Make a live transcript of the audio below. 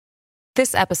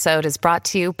This episode is brought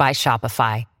to you by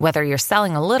Shopify. Whether you're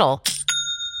selling a little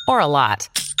or a lot,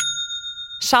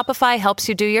 Shopify helps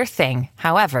you do your thing,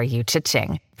 however you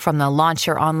cha-ching. From the launch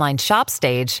your online shop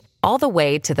stage, all the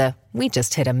way to the we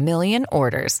just hit 1 million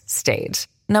orders stage.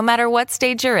 No matter what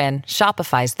stage you're in,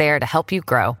 Shopify's there to help you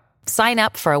grow. Sign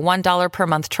up for a $1 per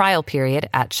month trial period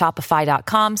at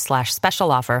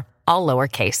shopify.com/special offer, all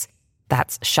lowercase.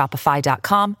 That's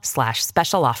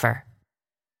shopify.com/special offer.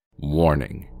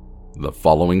 Warning. The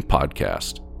following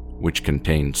podcast, which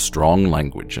contains strong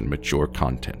language and mature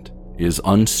content, is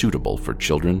unsuitable for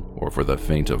children or for the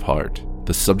faint of heart.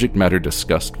 The subject matter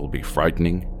discussed will be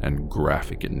frightening and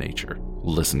graphic in nature.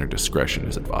 Listener discretion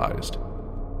is advised.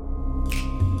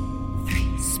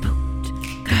 Three spooked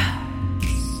girls.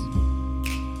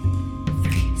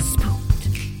 Three spooked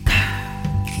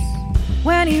girls.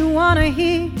 When you want to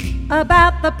hear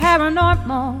about the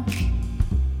paranormal,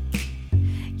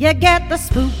 you get the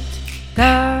spooked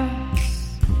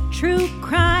girls. True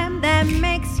crime that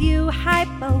makes you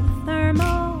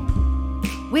hypothermal.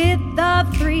 With the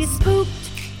three spooked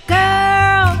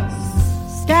girls.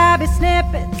 Stabby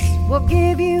snippets will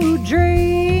give you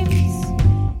dreams.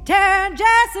 Tara and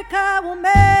Jessica will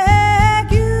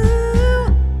make you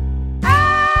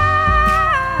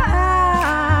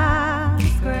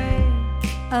scream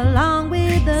along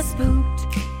with the spooked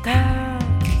girls.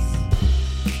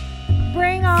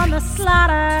 Bring on the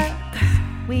slaughter.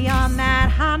 We on that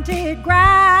haunted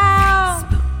ground.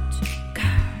 Spooked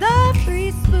girls. The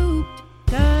three spooked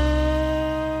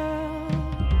girls.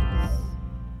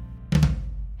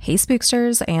 Hey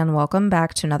Spooksters, and welcome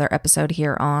back to another episode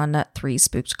here on Three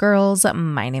Spooked Girls.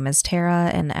 My name is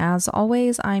Tara, and as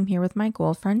always, I'm here with my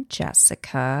girlfriend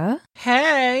Jessica.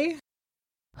 Hey!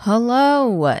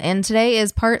 Hello! And today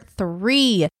is part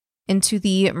 3 into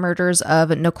the murders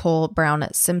of Nicole Brown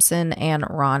Simpson and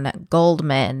Ron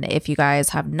Goldman. If you guys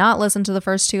have not listened to the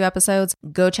first 2 episodes,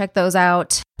 go check those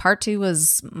out. Part 2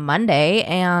 was Monday,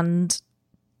 and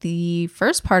the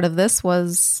first part of this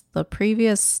was the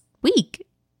previous week.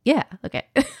 Yeah, okay.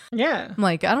 Yeah. I'm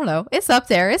like, I don't know. It's up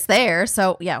there. It's there.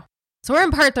 So, yeah. So we're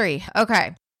in part 3.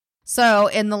 Okay. So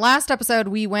in the last episode,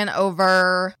 we went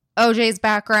over OJ's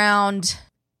background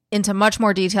into much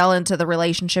more detail into the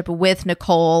relationship with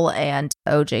Nicole and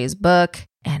OJ's book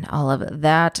and all of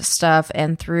that stuff,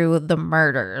 and through the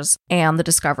murders and the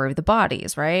discovery of the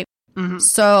bodies, right? Mm-hmm.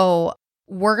 So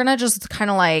we're going to just kind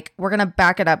of we're going to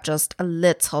back it up just a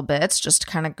little bit, just to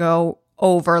kind of go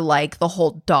over like the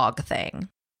whole dog thing.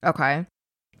 Okay.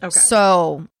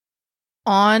 So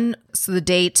the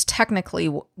date technically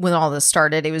when all this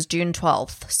started, it was June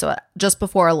 12th. So just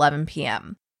before 11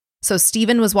 p.m. So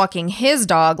Steven was walking his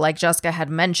dog, like Jessica had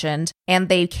mentioned, and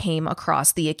they came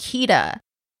across the Akita.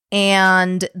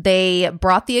 And they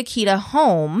brought the Akita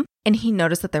home, and he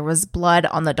noticed that there was blood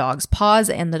on the dog's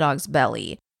paws and the dog's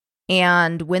belly.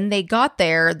 And when they got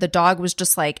there, the dog was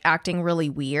just like acting really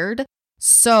weird.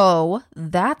 So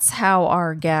that's how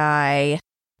our guy,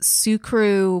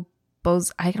 Sukru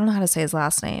Bose, I don't know how to say his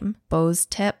last name, Bose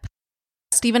Tip.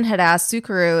 Steven had asked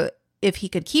Sukru if he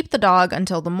could keep the dog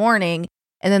until the morning,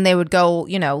 and then they would go,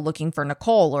 looking for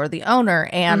Nicole or the owner.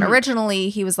 And originally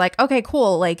he was like, okay,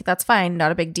 cool. Like, that's fine.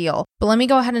 Not a big deal. But let me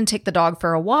go ahead and take the dog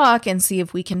for a walk and see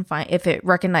if we can find, if it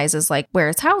recognizes like where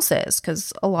its house is.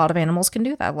 Cause a lot of animals can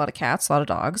do that. A lot of cats, a lot of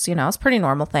dogs, it's a pretty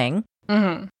normal thing.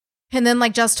 Mm-hmm. And then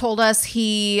like Jess told us,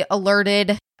 he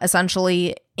alerted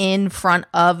essentially in front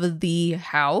of the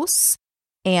house.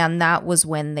 And that was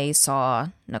when they saw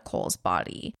Nicole's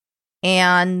body.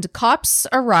 And cops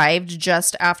arrived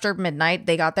just after midnight.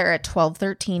 They got there at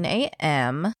 12:13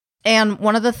 a.m. And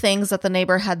one of the things that the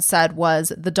neighbor had said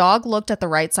was, the dog looked at the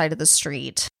right side of the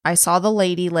street. I saw the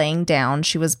lady laying down.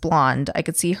 She was blonde. I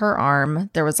could see her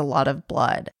arm. There was a lot of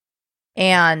blood.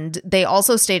 And they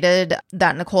also stated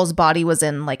that Nicole's body was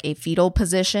in like a fetal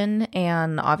position.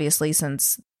 And obviously,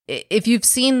 since if you're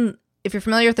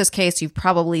familiar with this case, you've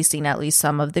probably seen at least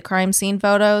some of the crime scene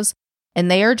photos. And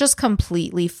they are just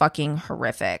completely fucking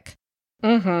horrific.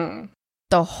 Mm-hmm.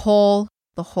 The whole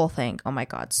thing. Oh my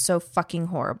God. So fucking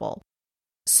horrible.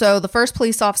 So the first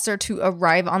police officer to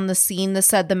arrive on the scene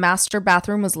said the master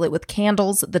bathroom was lit with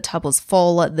candles. The tub was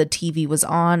full. The TV was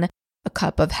on. A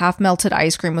cup of half-melted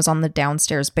ice cream was on the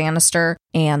downstairs banister.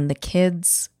 And the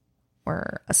kids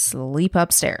were asleep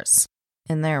upstairs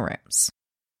in their rooms.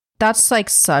 That's like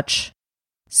such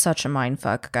a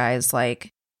mindfuck, guys. Like,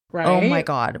 right? Oh my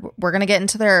God. We're going to get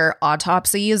into their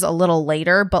autopsies a little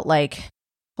later, but like,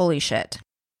 holy shit.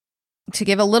 To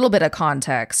give a little bit of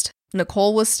context,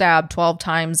 Nicole was stabbed 12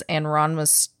 times and Ron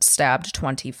was stabbed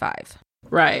 25.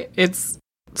 Right. It's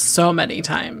so many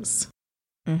times.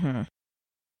 Mm-hmm.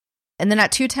 And then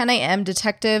at 2:10 a.m.,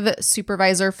 Detective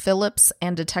Supervisor Phillips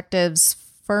and Detectives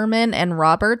Furman and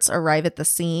Roberts arrive at the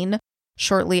scene.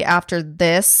 Shortly after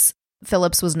this,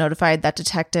 Phillips was notified that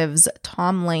detectives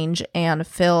Tom Lange and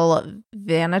Phil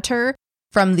Vaniter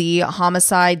from the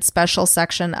Homicide Special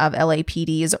Section of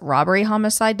LAPD's Robbery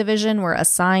Homicide Division were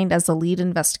assigned as the lead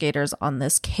investigators on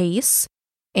this case,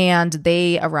 and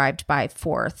they arrived by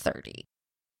 4:30.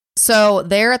 So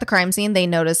there at the crime scene, they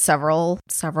noticed several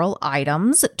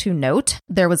items to note.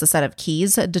 There was a set of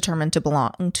keys determined to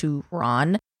belong to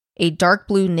Ron, a dark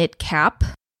blue knit cap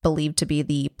believed to be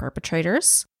the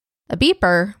perpetrator's, a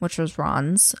beeper, which was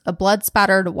Ron's, a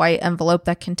blood-spattered white envelope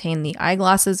that contained the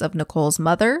eyeglasses of Nicole's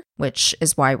mother, which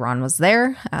is why Ron was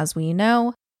there, as we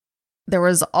know. There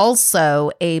was also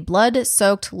a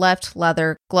blood-soaked left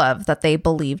leather glove that they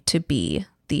believed to be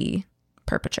the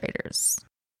perpetrator's.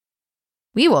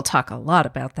 We will talk a lot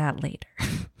about that later.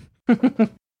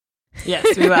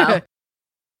 Yes, we will.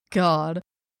 God.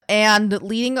 And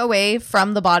leading away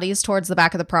from the bodies towards the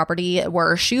back of the property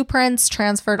were shoe prints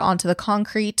transferred onto the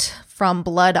concrete from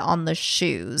blood on the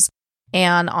shoes.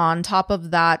 And on top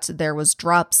of that, there was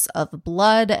drops of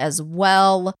blood as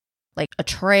well, like a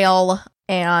trail.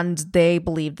 And they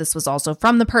believed this was also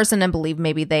from the person and believed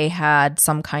maybe they had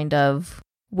some kind of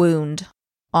wound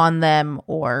on them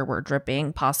or were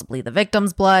dripping possibly the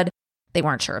victim's blood. They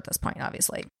weren't sure at this point,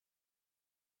 obviously.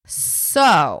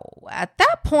 So at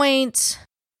that point,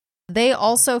 they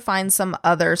also find some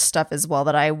other stuff as well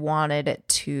that I wanted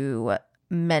to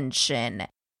mention.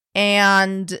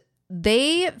 And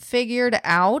they figured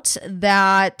out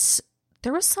that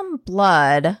there was some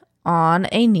blood on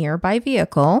a nearby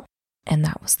vehicle, and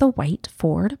that was the white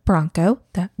Ford Bronco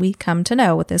that we come to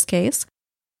know with this case.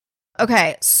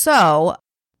 Okay, so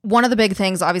one of the big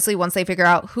things, obviously, once they figure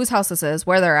out whose house this is,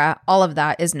 where they're at, all of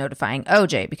that is notifying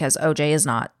OJ, because OJ is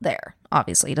not there.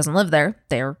 Obviously, he doesn't live there.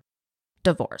 They're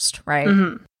divorced, right?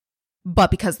 Mm-hmm.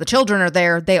 But because the children are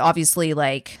there, they obviously,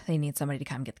 they need somebody to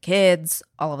come get the kids,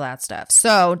 all of that stuff.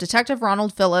 So Detective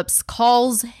Ronald Phillips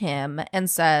calls him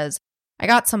and says, I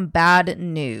got some bad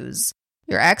news.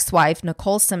 Your ex-wife,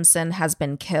 Nicole Simpson, has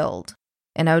been killed.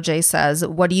 And OJ says,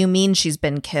 what do you mean she's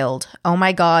been killed? Oh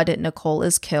my God, Nicole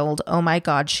is killed. Oh my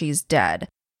God, she's dead.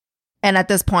 And at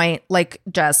this point, like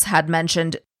Jess had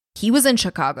mentioned, he was in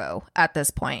Chicago at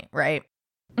this point, right?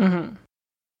 Mm-hmm.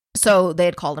 So they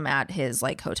had called him at his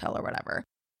hotel or whatever.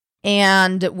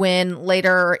 And when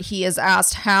later he is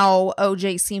asked how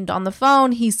OJ seemed on the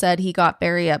phone, he said he got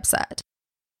very upset,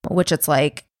 which it's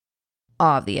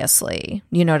obviously,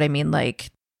 you know what I mean?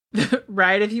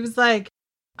 Right. If he was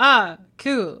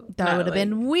cool. That would have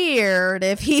been weird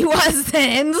if he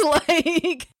wasn't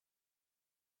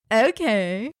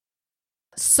okay.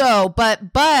 So,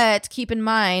 but keep in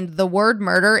mind, the word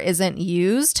murder isn't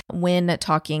used when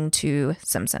talking to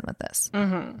Simpson with this.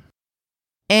 Mm-hmm.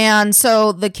 And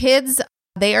so the kids,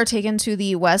 they are taken to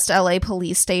the West LA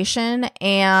police station,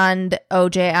 and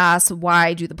OJ asks,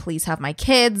 why do the police have my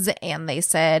kids? And they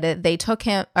said they took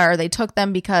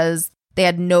them because they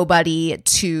had nobody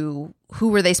to, who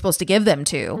were they supposed to give them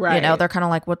to? Right. You know, they're kind of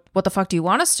like, what the fuck do you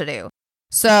want us to do?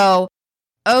 So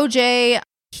OJ,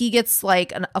 he gets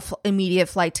an immediate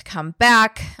flight to come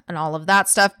back and all of that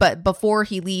stuff. But before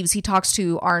he leaves, he talks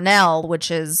to Arnell,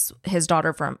 which is his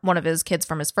daughter from one of his kids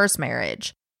from his first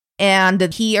marriage.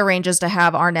 And he arranges to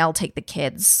have Arnell take the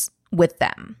kids with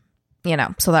them,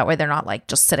 so that way they're not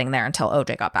just sitting there until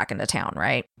OJ got back into town,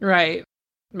 right? Right.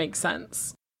 Makes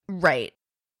sense. Right.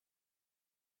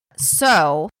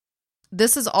 So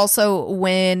this is also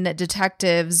when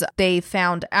detectives, they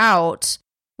found out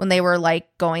when they were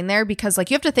going there, because you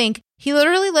have to think he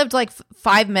literally lived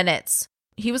 5 minutes.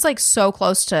 He was so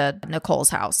close to Nicole's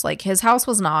house. His house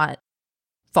was not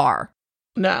far.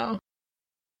 No.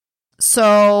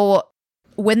 So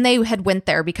when they had went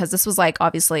there, because this was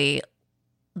obviously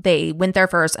they went there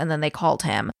first and then they called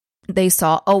him, they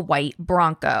saw a white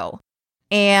Bronco.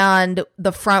 And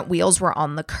the front wheels were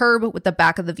on the curb with the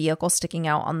back of the vehicle sticking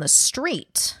out on the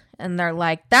street. And they're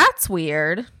like, that's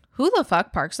weird. Who the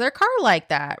fuck parks their car like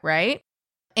that, right?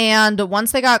 And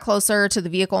once they got closer to the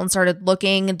vehicle and started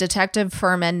looking, Detective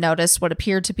Furman noticed what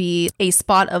appeared to be a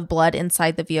spot of blood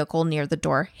inside the vehicle near the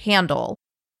door handle.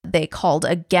 They called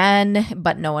again,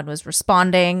 but no one was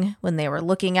responding when they were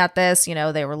looking at this.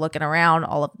 They were looking around,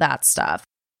 all of that stuff.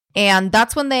 And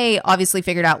that's when they obviously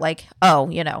figured out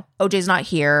OJ's not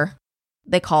here.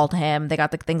 They called him. They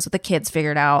got the things with the kids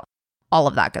figured out, all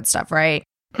of that good stuff, right?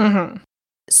 Mm-hmm.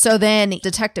 So then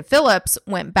Detective Phillips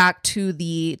went back to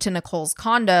Nicole's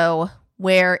condo,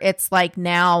 where it's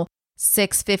now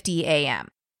 6:50 a.m.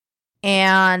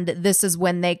 And this is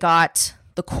when they got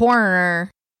the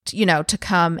coroner to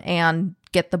come and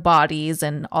get the bodies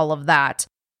and all of that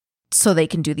so they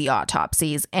can do the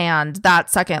autopsies. And that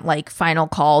second, like, final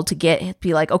call to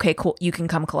be like, okay, cool, you can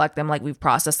come collect them. Like, we've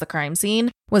processed the crime scene,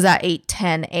 was at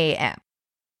 8:10 a.m.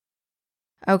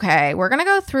 Okay, we're going to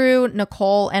go through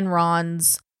Nicole and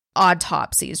Ron's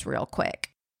autopsies real quick.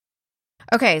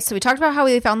 Okay, so we talked about how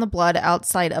they found the blood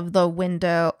outside of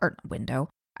the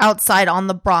outside on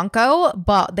the Bronco,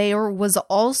 but there was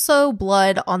also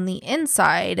blood on the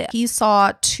inside. He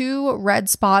saw 2 red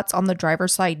spots on the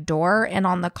driver's side door and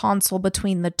on the console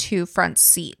between the 2 front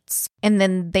seats. And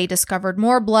then they discovered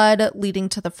more blood leading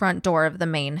to the front door of the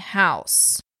main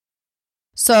house.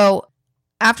 So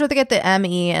after they get the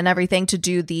ME and everything to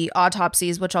do the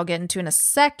autopsies, which I'll get into in a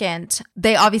second,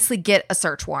 they obviously get a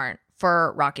search warrant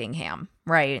for Rockingham,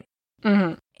 right?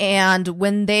 Mm-hmm. And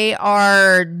when they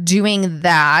are doing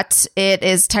that, it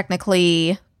is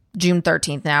technically June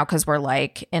 13th now because we're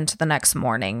like into the next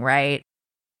morning, right?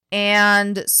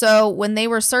 And so when they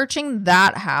were searching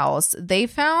that house, they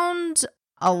found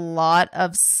a lot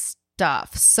of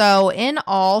stuff. So in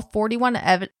all,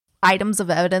 41 items of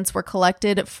evidence were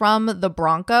collected from the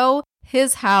Bronco,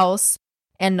 his house,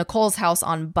 and Nicole's house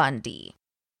on Bundy.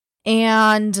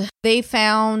 And they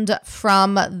found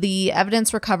from the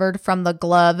evidence recovered from the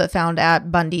glove found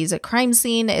at Bundy's crime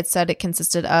scene, it said it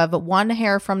consisted of 1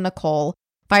 hair from Nicole,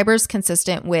 fibers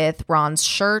consistent with Ron's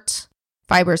shirt,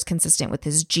 fibers consistent with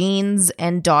his jeans,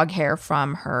 and dog hair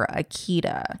from her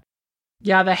Akita.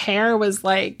 Yeah, the hair was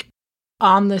like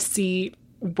on the seat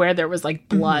where there was like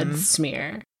blood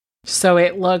smear. So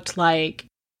it looked like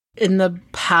in the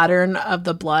pattern of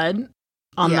the blood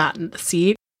on that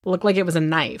seat, looked like it was a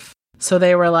knife. So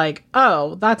they were like,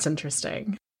 oh, that's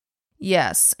interesting.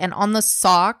 Yes. And on the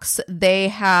socks, they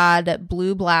had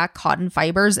blue-black cotton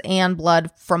fibers and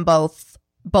blood from both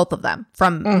of them,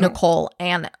 from Nicole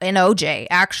and OJ,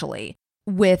 actually,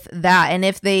 with that. And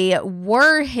if they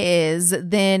were his,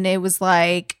 then it was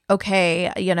like,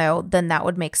 okay, then that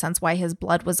would make sense why his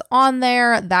blood was on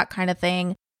there, that kind of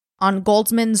thing. On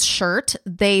Goldman's shirt,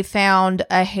 they found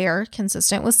a hair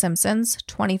consistent with Simpson's,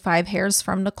 25 hairs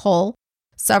from Nicole,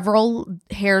 several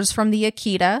hairs from the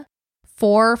Akita,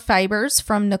 4 fibers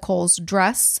from Nicole's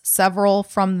dress, several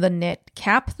from the knit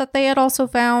cap that they had also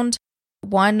found,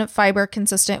 1 fiber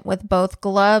consistent with both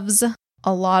gloves,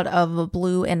 a lot of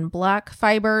blue and black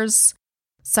fibers,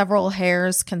 several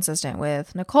hairs consistent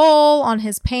with Nicole on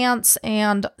his pants,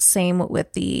 and same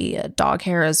with the dog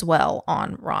hair as well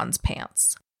on Ron's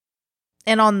pants.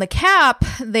 And on the cap,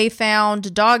 they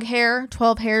found dog hair,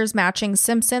 12 hairs matching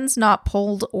Simpson's, not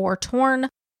pulled or torn,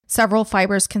 several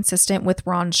fibers consistent with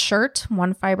Ron's shirt,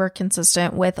 1 fiber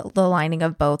consistent with the lining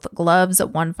of both gloves,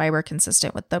 1 fiber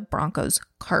consistent with the Broncos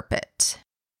carpet.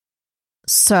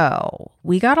 So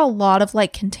we got a lot of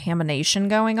like contamination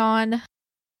going on.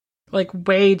 Like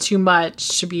way too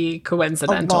much to be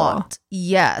coincidental. A lot.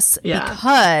 Yes. Yeah.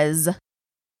 Because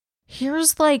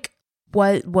here's like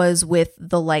what was with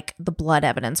the blood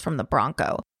evidence from the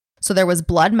Bronco. So there was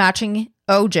blood matching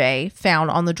OJ found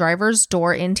on the driver's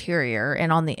door interior and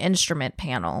on the instrument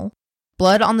panel,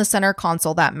 blood on the center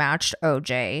console that matched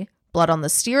OJ, blood on the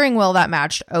steering wheel that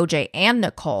matched OJ and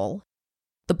Nicole.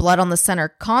 The blood on the center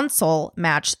console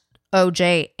matched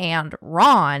OJ and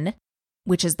Ron,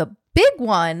 which is the big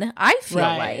one, I feel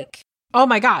like. Oh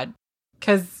my God.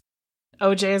 Because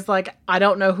OJ is like, I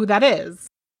don't know who that is.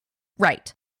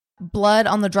 Right. Blood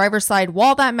on the driver's side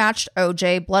wall that matched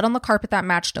OJ, blood on the carpet that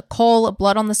matched Nicole,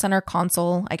 blood on the center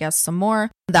console, I guess some more,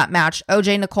 that matched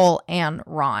OJ, Nicole, and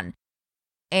Ron.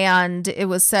 And it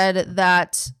was said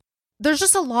that there's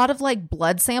just a lot of like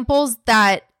blood samples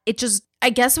that it just,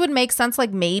 I guess would make sense,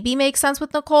 like maybe make sense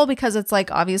with Nicole because it's like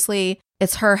obviously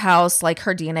it's her house, like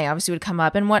her DNA obviously would come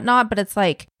up and whatnot, but it's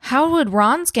like, how would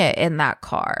Ron's get in that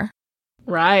car?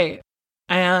 Right.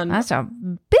 And that's a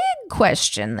big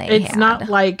question it's not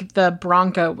like the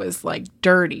Bronco was like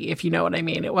dirty, if you know what I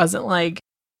mean. It wasn't like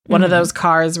one of those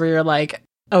cars where you're like,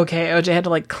 okay, OJ had to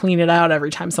like clean it out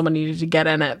every time someone needed to get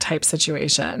in it type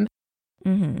situation.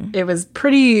 It was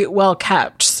pretty well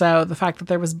kept. So the fact that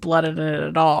there was blood in it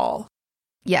at all.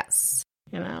 Yes.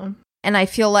 And I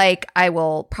feel like I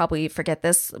will probably forget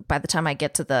this by the time I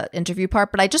get to the interview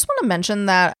part, but I just want to mention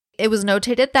that it was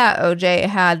notated that OJ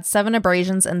had 7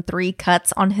 abrasions and 3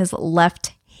 cuts on his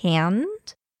left hand.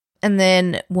 And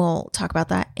then we'll talk about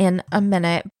that in a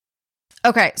minute.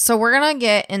 Okay, so we're going to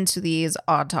get into these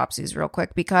autopsies real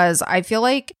quick because I feel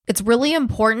like it's really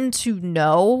important to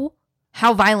know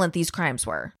how violent these crimes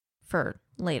were for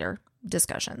later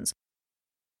discussions.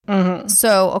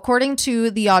 So, according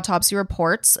to the autopsy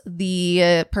reports,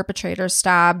 the perpetrator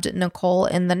stabbed Nicole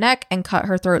in the neck and cut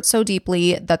her throat so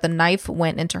deeply that the knife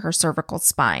went into her cervical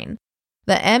spine.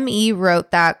 The ME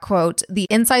wrote that, quote, the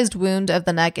incised wound of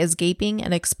the neck is gaping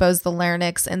and exposed the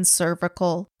larynx and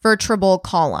cervical vertebral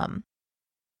column.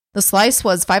 The slice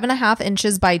was 5.5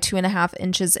 inches by 2.5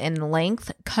 inches in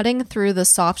length, cutting through the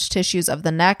soft tissues of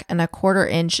the neck and 1/4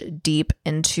 inch deep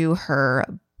into her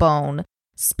bone,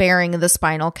 sparing the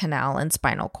spinal canal and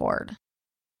spinal cord.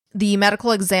 The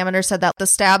medical examiner said that the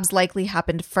stabs likely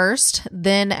happened first.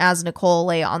 Then, as Nicole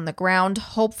lay on the ground,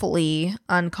 hopefully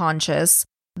unconscious,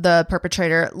 the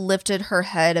perpetrator lifted her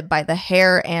head by the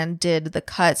hair and did the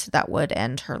cut that would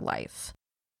end her life.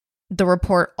 The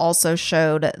report also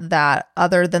showed that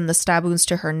other than the stab wounds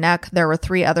to her neck, there were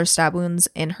 3 other stab wounds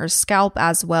in her scalp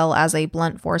as well as a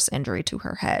blunt force injury to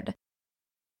her head.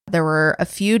 There were a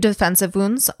few defensive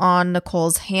wounds on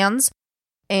Nicole's hands,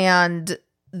 and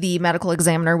the medical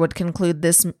examiner would conclude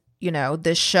this,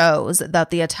 this shows that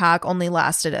the attack only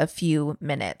lasted a few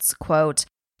minutes. Quote,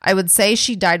 I would say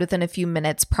she died within a few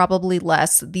minutes, probably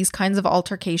less. These kinds of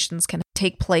altercations can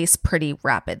take place pretty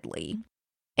rapidly.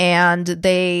 And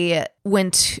they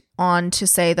went on to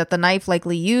say that the knife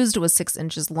likely used was 6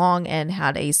 inches long and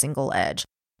had a single edge.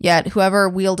 Yet whoever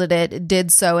wielded it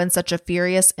did so in such a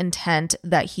furious intent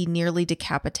that he nearly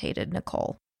decapitated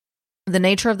Nicole. The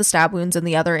nature of the stab wounds and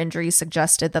the other injuries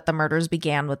suggested that the murders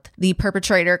began with the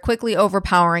perpetrator quickly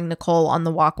overpowering Nicole on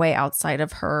the walkway outside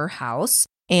of her house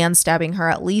and stabbing her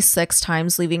at least 6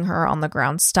 times, leaving her on the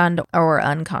ground stunned or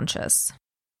unconscious.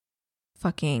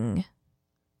 Fucking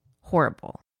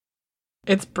horrible.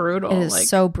 It's brutal. It is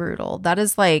so brutal.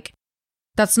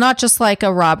 That's not just like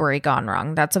a robbery gone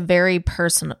wrong. That's a very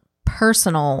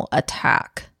personal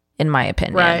attack, in my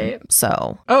opinion. Right.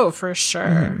 So. Oh, for sure.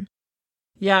 Mm-hmm.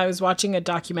 Yeah, I was watching a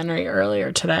documentary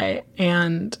earlier today,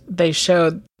 and they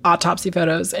showed autopsy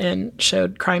photos and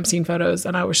showed crime scene photos,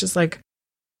 and I was just like,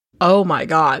 oh my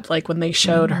God. Like, when they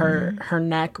showed her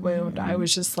neck wound, I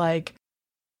was just like,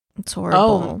 it's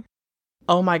horrible.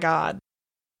 Oh my God.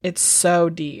 It's so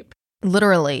deep.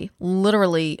 Literally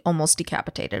almost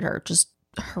decapitated her. Just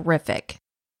horrific.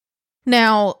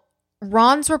 Now,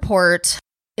 Ron's report,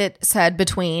 it said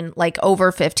between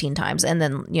over 15 times, and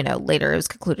then, later it was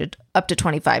concluded up to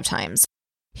 25 times.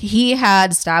 He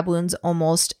had stab wounds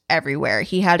almost everywhere.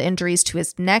 He had injuries to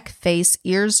his neck, face,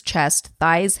 ears, chest,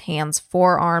 thighs, hands,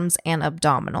 forearms, and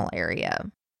abdominal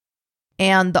area.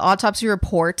 And the autopsy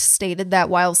report stated that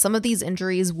while some of these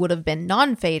injuries would have been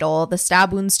non-fatal, the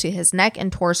stab wounds to his neck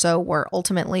and torso were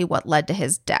ultimately what led to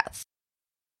his death.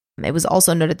 It was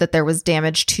also noted that there was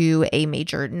damage to a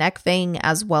major neck vein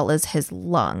as well as his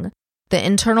lung. The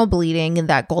internal bleeding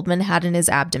that Goldman had in his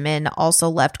abdomen also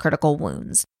left critical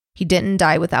wounds. He didn't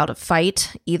die without a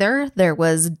fight either. There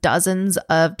was dozens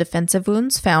of defensive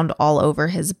wounds found all over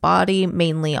his body,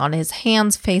 mainly on his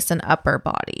hands, face, and upper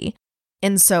body.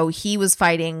 And so he was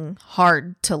fighting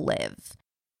hard to live.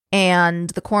 And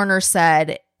the coroner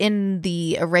said in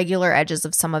the irregular edges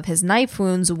of some of his knife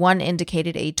wounds, one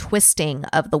indicated a twisting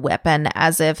of the weapon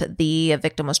as if the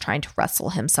victim was trying to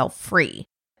wrestle himself free.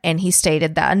 And he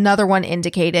stated that another one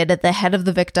indicated that the head of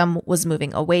the victim was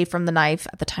moving away from the knife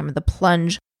at the time of the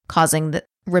plunge, causing the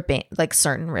ripping,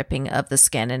 certain ripping of the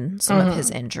skin and some of his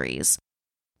injuries.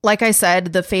 Like I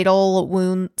said, the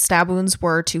fatal stab wounds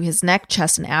were to his neck,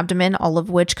 chest, and abdomen, all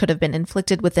of which could have been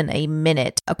inflicted within a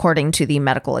minute, according to the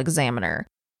medical examiner.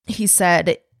 He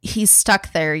said, he's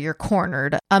stuck there, you're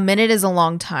cornered. A minute is a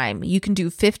long time. You can do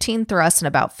 15 thrusts in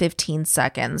about 15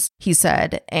 seconds, he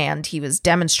said. And he was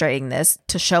demonstrating this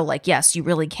to show, yes, you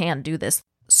really can do this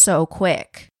so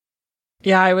quick.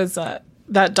 Yeah,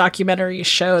 that documentary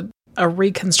showed a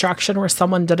reconstruction where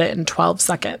someone did it in 12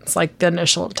 seconds, the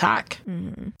initial attack,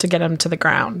 to get him to the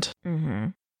ground. Mm-hmm.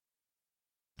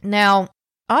 Now,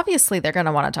 obviously, they're going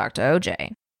to want to talk to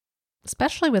OJ,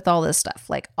 especially with all this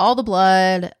stuff, all the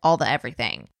blood, all the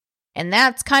everything. And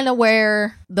that's kind of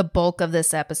where the bulk of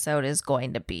this episode is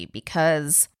going to be,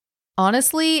 because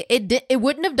honestly, it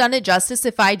wouldn't have done it justice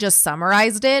if I just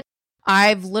summarized it. I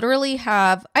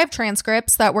have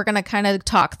transcripts that we're going to kind of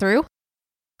talk through.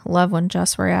 Love when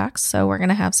Jess reacts, so we're going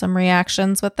to have some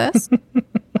reactions with this.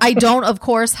 I don't, of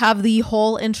course, have the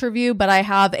whole interview, but I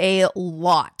have a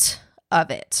lot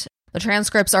of it. The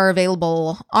transcripts are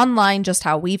available online, just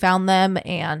how we found them,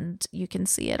 and you can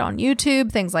see it on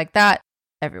YouTube, things like that,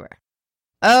 everywhere.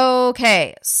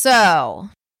 Okay, so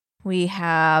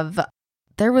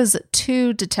there was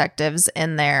 2 detectives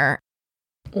in there.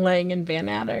 Lang and Van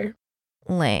Adder.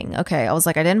 Ling. Okay, I was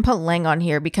like, I didn't put Ling on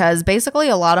here because basically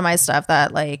a lot of my stuff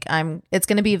that like it's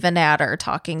going to be Vanatter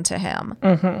talking to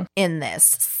him in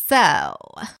this. So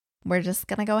we're just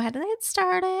going to go ahead and get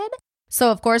started. So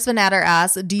of course Vanatter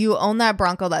asks, do you own that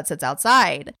Bronco that sits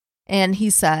outside? And he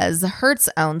says, Hertz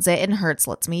owns it and Hertz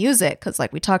lets me use it because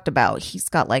like we talked about, he's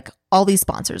got like all these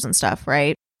sponsors and stuff,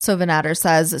 right? So Vanatter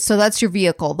says, so that's your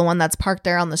vehicle, the one that's parked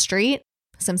there on the street?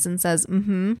 Simpson says,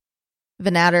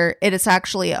 Vanatter, it is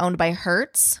actually owned by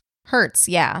Hertz. Hertz,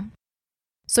 yeah.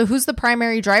 So who's the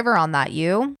primary driver on that,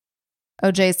 you?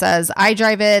 OJ says, I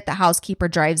drive it, the housekeeper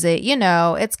drives it. You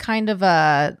know, it's kind of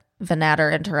a...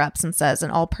 Vanatter interrupts and says,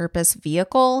 an all-purpose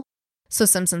vehicle? So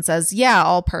Simpson says, yeah,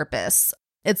 all-purpose.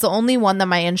 It's the only one that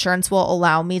my insurance will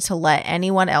allow me to let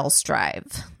anyone else drive.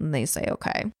 And they say,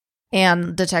 okay.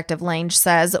 And Detective Lange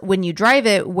says, when you drive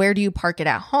it, where do you park it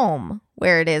at home?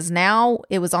 Where it is now?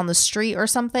 It was on the street or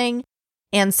something?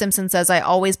 And Simpson says, I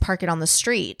always park it on the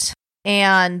street.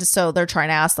 And so they're trying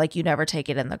to ask, like, you never take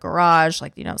it in the garage,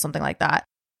 like, you know, something like that.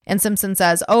 And Simpson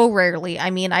says, oh, rarely. I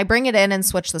mean, I bring it in and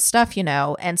switch the stuff, you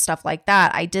know, and stuff like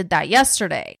that. I did that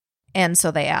yesterday. And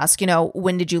so they ask, you know,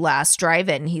 when did you last drive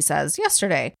it? And he says,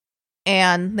 yesterday.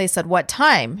 And they said, what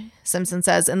time? Simpson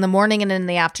says, in the morning and in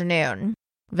the afternoon.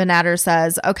 Vanatter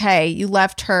says, okay, you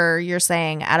left her, you're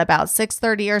saying, at about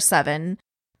 6:30 or 7,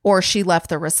 or she left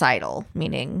the recital,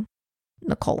 meaning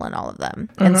Nicole and all of them.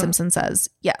 And Simpson says,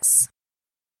 yes.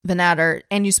 Vanatter,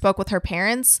 and you spoke with her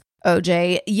parents?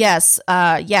 OJ, yes,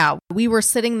 yeah, we were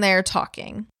sitting there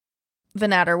talking.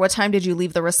 Vanatter, what time did you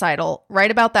leave the recital? Right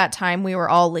about that time, we were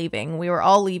all leaving. We were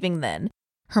all leaving then.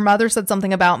 Her mother said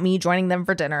something about me joining them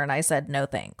for dinner, and I said, no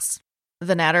thanks.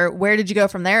 Vanatter, where did you go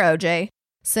from there, OJ?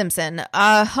 Simpson,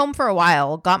 home for a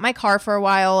while, got my car for a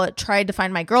while, tried to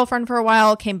find my girlfriend for a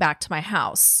while, came back to my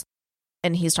house.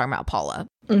 And he's talking about Paula.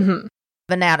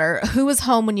 Vanatter, who was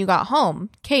home when you got home?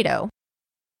 Cato.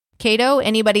 Cato,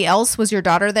 anybody else? Was your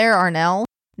daughter there, Arnell?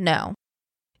 No.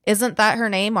 Isn't that her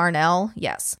name, Arnell?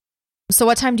 Yes. So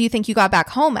what time do you think you got back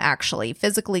home, actually?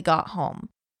 Physically got home?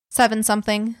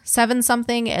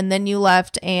 7-something, and then you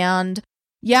left and...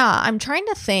 Yeah, I'm trying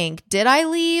to think. Did I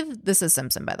leave? This is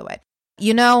Simpson, by the way.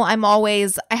 You know, I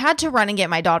had to run and get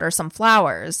my daughter some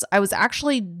flowers. I was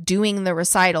actually doing the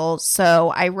recital,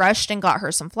 so I rushed and got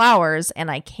her some flowers,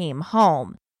 and I came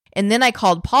home. And then I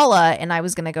called Paula, and I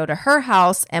was going to go to her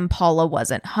house, and Paula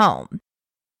wasn't home.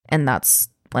 And that's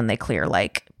when they clear,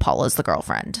 like, Paula's the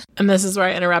girlfriend. And this is where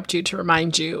I interrupt you to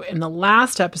remind you, in the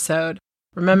last episode,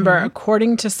 remember,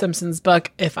 according to Simpson's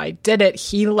book, if I did it,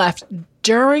 he left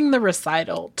during the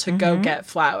recital to go get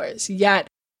flowers. Yet,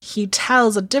 he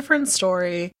tells a different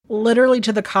story literally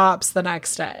to the cops the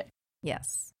next day.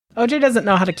 Yes. OJ doesn't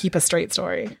know how to keep a straight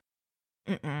story.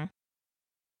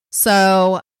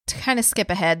 So, to kind of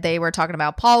skip ahead, they were talking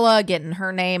about Paula, getting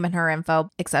her name and her info,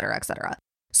 etc., etc.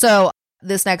 So,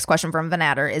 this next question from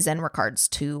Vanatter is in regards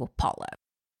to Paula.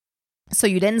 So,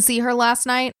 you didn't see her last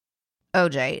night?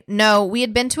 OJ, no, we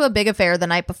had been to a big affair the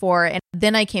night before, and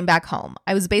then I came back home.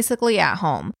 I was basically at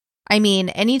home. I mean,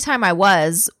 anytime I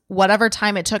was, whatever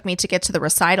time it took me to get to the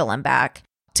recital and back,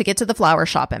 to get to the flower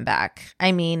shop and back.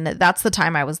 I mean, that's the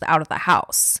time I was out of the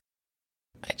house.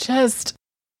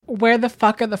 Where the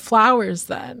fuck are the flowers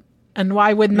then? And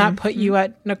why wouldn't that put you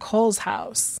at Nicole's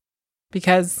house?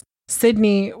 Because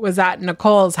Sydney was at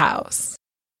Nicole's house.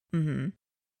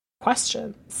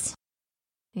 Questions.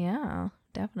 Yeah,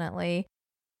 definitely.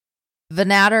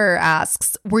 Vanatter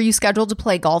asks, were you scheduled to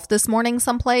play golf this morning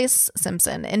someplace?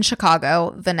 Simpson, in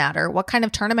Chicago. Vanatter, what kind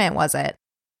of tournament was it?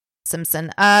 Simpson,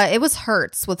 it was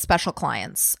Hertz with special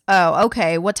clients. Oh,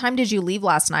 okay. What time did you leave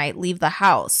last night? Leave the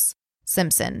house.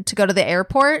 Simpson, to go to the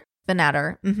airport?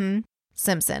 Vanatter,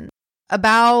 Simpson,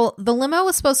 the limo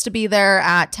was supposed to be there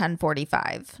at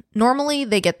 10:45. Normally,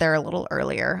 they get there a little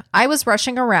earlier. I was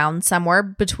rushing around somewhere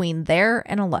between there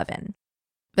and 11.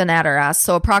 Vanatter asks,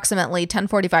 so approximately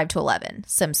 10:45 to 11.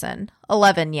 Simpson,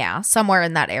 11, yeah, somewhere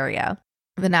in that area.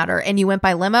 Vanatter, and you went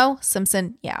by limo?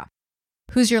 Simpson, yeah.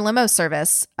 Who's your limo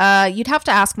service? You'd have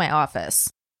to ask my office.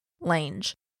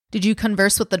 Lange, did you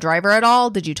converse with the driver at all?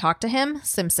 Did you talk to him?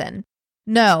 Simpson,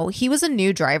 no, he was a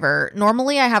new driver.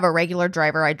 Normally I have a regular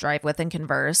driver I drive with and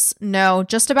converse. No,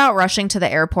 just about rushing to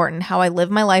the airport and how I live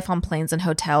my life on planes and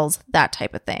hotels, that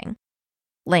type of thing.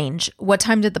 Lange, what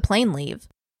time did the plane leave?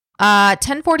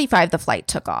 10:45 the flight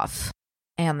took off.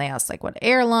 And they asked, like, what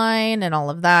airline and all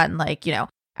of that. And, like, you know,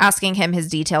 asking him his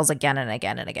details again and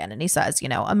again and again. And he says, you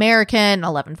know, American,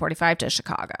 11:45 to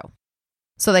Chicago.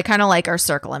 So they kind of, like, are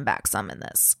circling back some in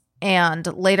this. And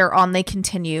later on, they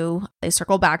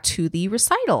circle back to the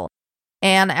recital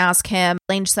and ask him.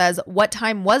 Lange says, what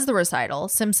time was the recital?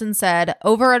 Simpson said,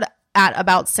 over at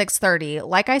about 6:30.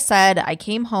 Like I said, I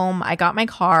came home, I got my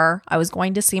car, I was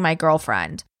going to see my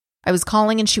girlfriend. I was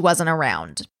calling and she wasn't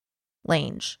around.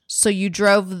 Lange, so you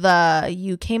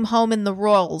came home in the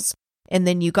Rolls and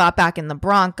then you got back in the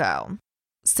Bronco.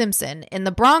 Simpson, in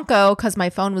the Bronco, because my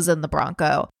phone was in the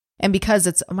Bronco. And because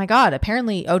it's, oh my God,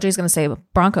 apparently OJ's going to say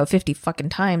Bronco 50 fucking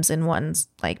times in one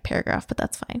like paragraph, but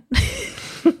that's fine.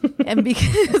 And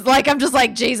because like, I'm just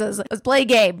like, Jesus, let's play a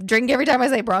game. Drink every time I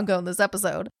say Bronco in this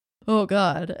episode. Oh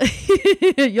God,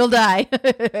 you'll die.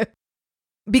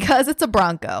 Because it's a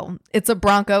Bronco. It's a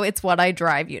Bronco. It's what I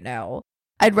drive, you know.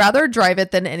 I'd rather drive it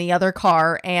than any other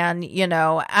car. And, you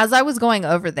know, as I was going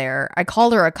over there, I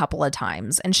called her a couple of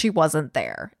times and she wasn't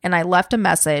there. And I left a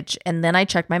message and then I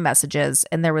checked my messages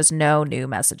and there was no new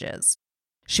messages.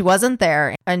 She wasn't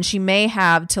there and she may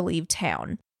have to leave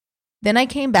town. Then I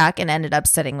came back and ended up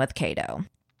sitting with Cato.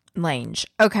 Lange,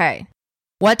 okay.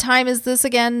 What time is this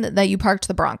again that you parked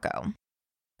the Bronco?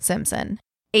 Simpson,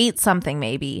 8 something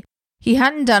maybe. He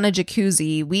hadn't done a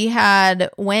jacuzzi. We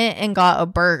had went and got a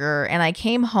burger and I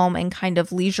came home and kind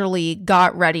of leisurely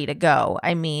got ready to go.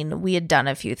 I mean, we had done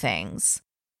a few things.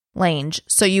 Lange,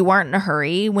 so you weren't in a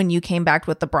hurry when you came back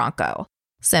with the Bronco?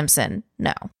 Simpson,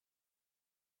 no.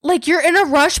 Like you're in a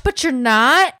rush, but you're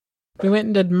not? We went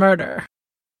and did murder.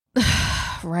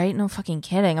 Right? No fucking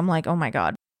kidding. I'm like, oh my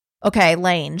God. Okay,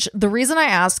 Lange, the reason I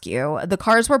ask you, the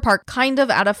cars were parked kind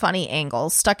of at a funny angle,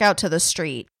 stuck out to the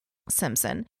street.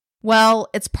 Simpson, well,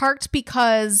 it's parked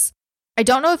because I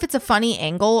don't know if it's a funny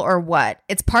angle or what.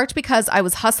 It's parked because I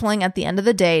was hustling at the end of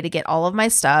the day to get all of my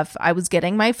stuff. I was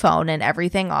getting my phone and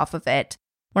everything off of it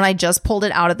when I just pulled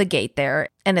it out of the gate there,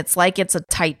 and it's like it's a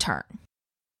tight turn.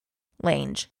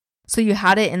 Lange, so you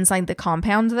had it inside the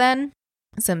compound then?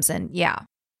 Simpson, yeah.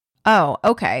 Oh,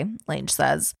 okay, Lange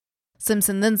says.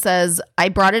 Simpson then says, I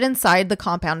brought it inside the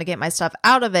compound to get my stuff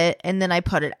out of it, and then I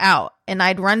put it out, and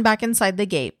I'd run back inside the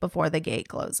gate before the gate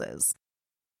closes.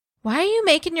 Why are you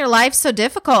making your life so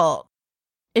difficult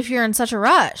if you're in such a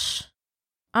rush?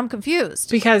 I'm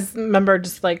confused. Because remember,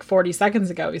 just like 40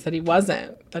 seconds ago, he said he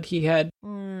wasn't, that he had.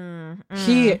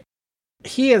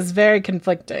 He is very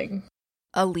conflicting.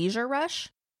 A leisure rush?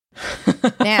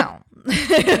 Now.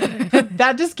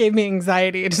 That just gave me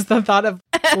anxiety. Just the thought of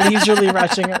leisurely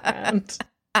rushing around.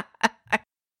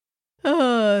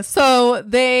 So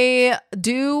they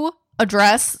do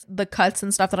address the cuts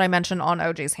and stuff that I mentioned on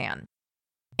OJ's hand.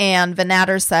 And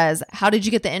Vanatter says, how did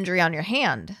you get the injury on your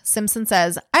hand? Simpson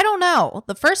says, I don't know.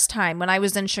 The first time when I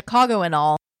was in Chicago and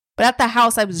all, but at the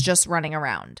house I was just running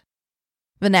around.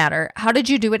 Vanatter, how did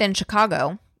you do it in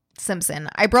Chicago? Simpson,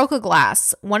 I broke a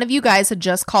glass. One of you guys had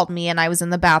just called me and I was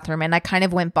in the bathroom and I kind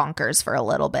of went bonkers for a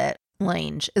little bit.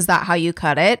 Lange, is that how you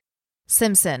cut it?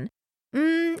 Simpson,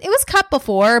 it was cut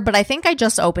before, but I think I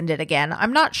just opened it again.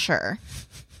 I'm not sure.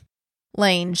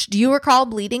 Lange, do you recall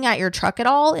bleeding at your truck at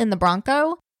all in the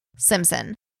Bronco?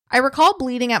 Simpson, I recall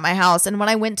bleeding at my house and when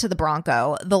I went to the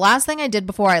Bronco, the last thing I did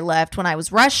before I left when I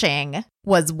was rushing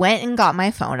was went and got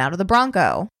my phone out of the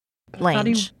Bronco.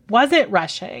 Lange, wasn't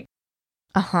rushing.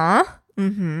 Uh-huh.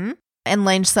 Mm-hmm. And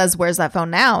Lange says, where's that phone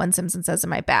now? And Simpson says, in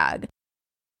my bag.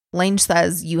 Lange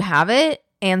says, you have it?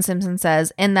 And Simpson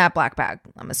says, in that black bag.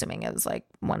 I'm assuming it was like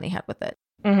one he had with it.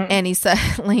 Mm-hmm. And he said,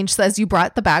 Lange says, you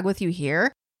brought the bag with you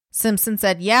here? Simpson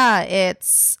said, yeah,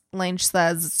 it's... Lange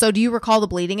says, so do you recall the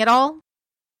bleeding at all?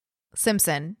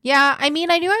 Simpson, yeah, I mean,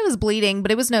 I knew I was bleeding,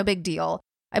 but it was no big deal.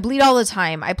 I bleed all the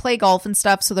time. I play golf and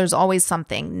stuff, so there's always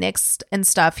something, nicks and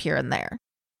stuff here and there.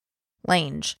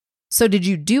 Lange, so did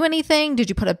you do anything? Did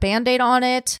you put a Band-Aid on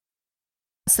it?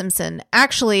 Simpson,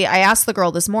 actually, I asked the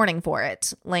girl this morning for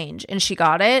it. Lange, and she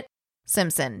got it?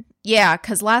 Simpson, yeah,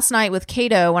 because last night with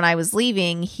Cato, when I was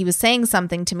leaving, he was saying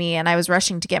something to me and I was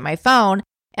rushing to get my phone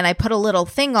and I put a little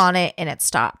thing on it and it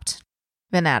stopped.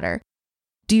 Vanatter,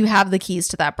 do you have the keys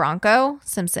to that Bronco?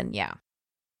 Simpson, yeah.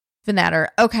 Vanatter,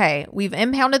 okay, we've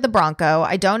impounded the Bronco.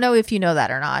 I don't know if you know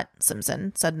that or not.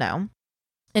 Simpson said no.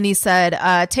 And he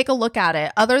said, take a look at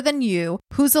it. Other than you,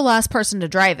 who's the last person to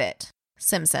drive it?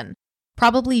 Simpson,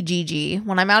 probably Gigi.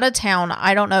 When I'm out of town,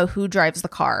 I don't know who drives the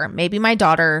car. Maybe my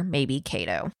daughter, maybe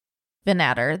Cato.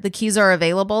 Vanatter, the keys are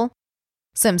available?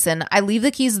 Simpson, I leave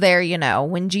the keys there, you know,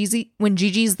 when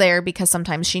Gigi's there because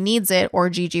sometimes she needs it, or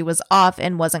Gigi was off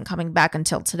and wasn't coming back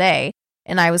until today,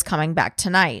 and I was coming back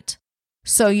tonight.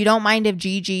 So you don't mind if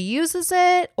Gigi uses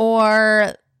it,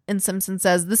 or... And Simpson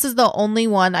says, this is the only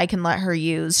one I can let her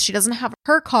use. She doesn't have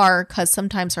her car because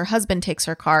sometimes her husband takes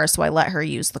her car, so I let her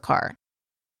use the car.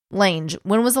 Lange,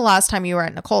 when was the last time you were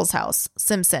at Nicole's house?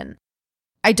 Simpson,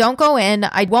 I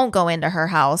won't go into her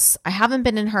house. I haven't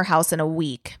been in her house in a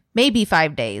week. Maybe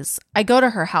 5 days. I go to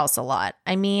her house a lot.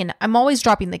 I mean, I'm always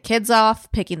dropping the kids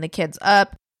off, picking the kids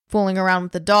up, fooling around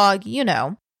with the dog, you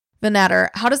know. Venator,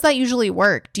 how does that usually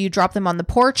work? Do you drop them on the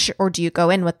porch or do you go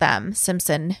in with them?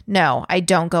 Simpson, no, I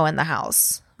don't go in the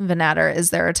house. Venator,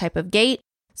 is there a type of gate?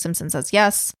 Simpson says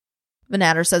yes.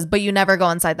 Venator says, but you never go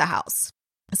inside the house.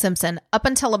 Simpson, up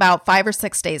until about 5 or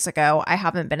 6 days ago, I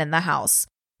haven't been in the house.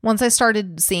 Once I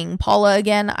started seeing Paula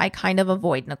again, I kind of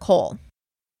avoid Nicole.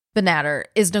 Venator,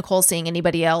 is Nicole seeing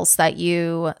anybody else that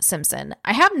you... Simpson,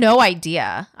 I have no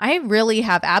idea. I really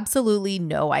have absolutely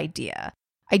no idea.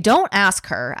 I don't ask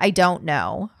her. I don't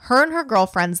know. Her and her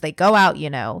girlfriends, they go out, you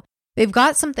know. They've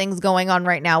got some things going on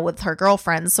right now with her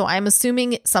girlfriends, so I'm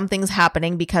assuming something's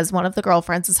happening because one of the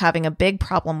girlfriends is having a big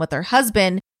problem with her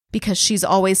husband because she's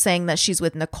always saying that she's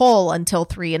with Nicole until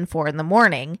 3 and 4 in the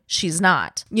morning. She's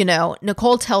not. You know,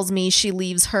 Nicole tells me she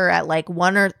leaves her at like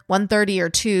 1:30 or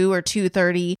 2 or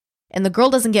 2:30, and the girl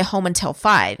doesn't get home until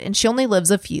 5, and she only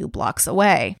lives a few blocks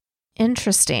away.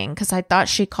 Interesting, because I thought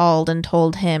she called and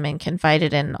told him and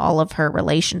confided in all of her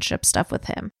relationship stuff with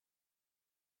him.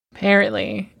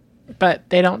 Apparently, but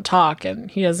they don't talk, and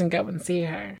he doesn't go and see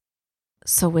her.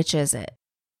 So which is it?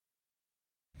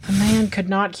 A man could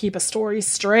not keep a story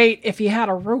straight if he had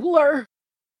a ruler.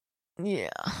 Yeah.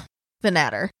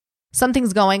 Venator,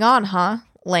 something's going on, huh?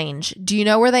 Lange, do you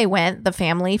know where they went, the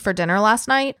family, for dinner last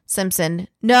night? Simpson,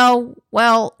 no.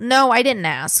 Well, no, I didn't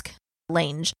ask.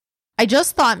 Lange, I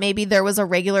just thought maybe there was a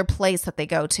regular place that they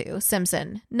go to.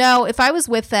 Simpson, no, if I was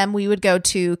with them, we would go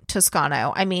to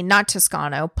Toscano. I mean, not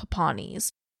Toscano,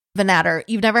 Papani's. Venator,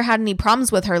 you've never had any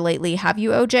problems with her lately, have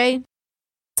you, OJ?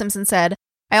 Simpson said,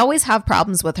 I always have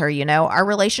problems with her, you know. Our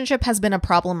relationship has been a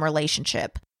problem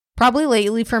relationship. Probably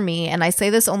lately for me, and I say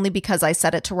this only because I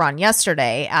said it to Ron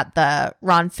yesterday at the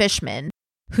Ron Fishman,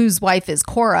 whose wife is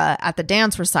Cora, at the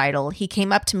dance recital. He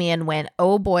came up to me and went,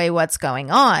 oh boy, what's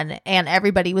going on? And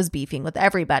everybody was beefing with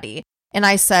everybody. And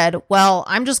I said, well,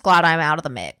 I'm just glad I'm out of the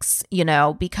mix, you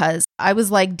know, because I was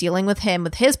like dealing with him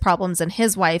with his problems and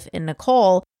his wife and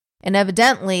Nicole, and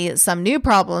evidently some new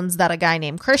problems that a guy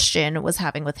named Christian was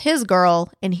having with his girl,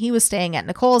 and he was staying at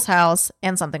Nicole's house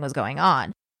and something was going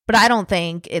on. But I don't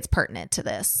think it's pertinent to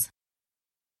this.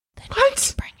 Then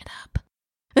what? Bring it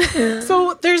up.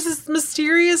 So there's this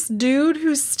mysterious dude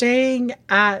who's staying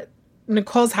at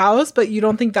Nicole's house, but you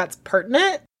don't think that's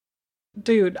pertinent?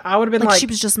 Dude, I would have been like... she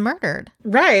was just murdered.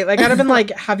 Right. Like, I'd have been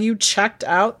like, have you checked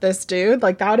out this dude?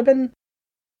 Like, that would have been...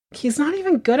 He's not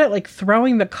even good at, like,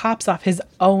 throwing the cops off his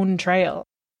own trail.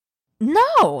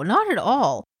 No, not at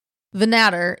all.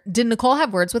 Venator, did Nicole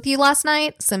have words with you last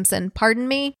night? Simpson, pardon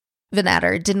me?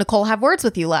 Venator, did Nicole have words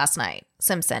with you last night?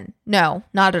 Simpson, no,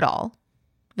 not at all.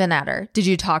 Venator, did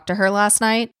you talk to her last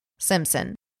night?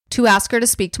 Simpson, to ask her to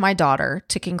speak to my daughter,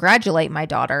 to congratulate my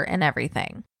daughter and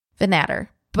everything. Venator,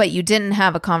 but you didn't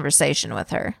have a conversation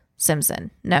with her.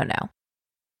 Simpson, no.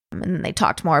 And then they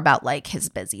talked more about like his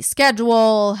busy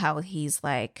schedule, how he's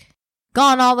like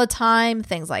gone all the time,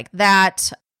 things like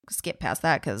that. Skip past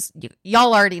that because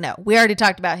y'all already know. We already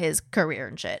talked about his career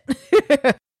and shit.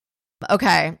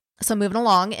 Okay, so moving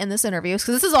along in this interview,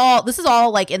 because this is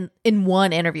all like in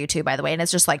one interview too, by the way, and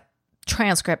it's just like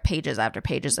transcript pages after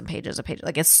pages and pages and pages.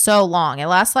 Like it's so long. It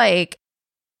lasts like,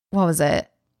 what was it?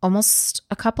 Almost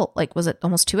a couple, like, was it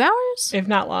almost 2 hours? If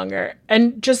not longer.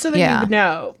 And just so that you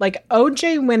know, like,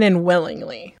 OJ went in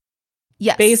willingly.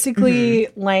 Yes. Basically,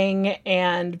 Lang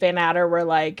and Venator were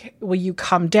like, will you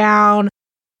come down?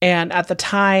 And at the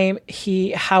time,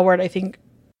 Howard, I think,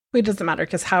 it doesn't matter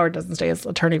because Howard doesn't stay as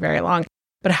attorney very long.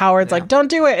 But Howard's like, don't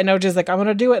do it. And OJ's like, I'm going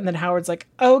to do it. And then Howard's like,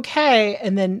 okay.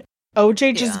 And then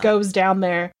OJ just goes down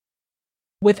there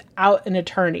without an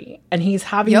attorney, and he's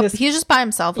having this... He's just by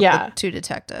himself with the two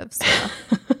detectives.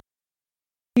 So.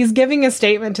 He's giving a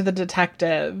statement to the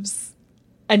detectives,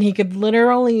 and he could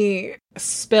literally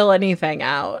spill anything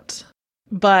out,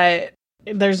 but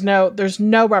there's no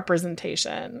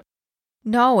representation.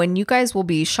 No, and you guys will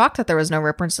be shocked that there was no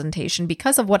representation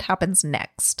because of what happens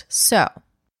next. So,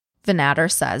 Venator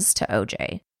says to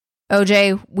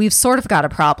OJ, we've sort of got a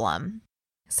problem.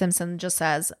 Simpson just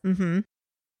says,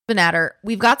 Venator,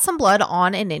 we've got some blood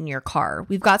on and in your car.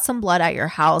 We've got some blood at your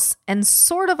house and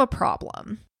sort of a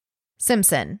problem.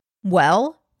 Simpson,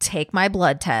 well, take my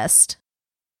blood test.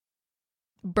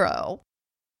 Bro.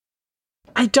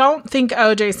 I don't think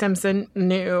O.J. Simpson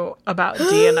knew about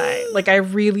DNA. Like, I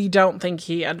really don't think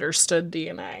he understood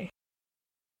DNA.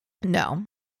 No.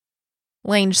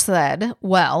 Lange said,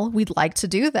 well, we'd like to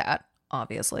do that,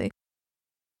 obviously.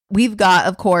 We've got,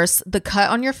 of course, the cut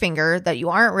on your finger that you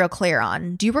aren't real clear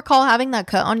on. Do you recall having that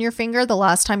cut on your finger the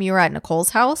last time you were at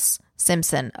Nicole's house?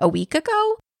 Simpson, a week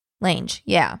ago? Lange,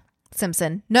 yeah.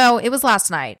 Simpson, no, it was last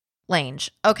night. Lange,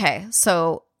 okay,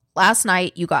 so last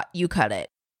night you cut it.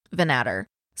 Venator,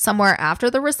 somewhere after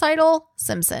the recital?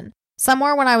 Simpson,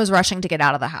 somewhere when I was rushing to get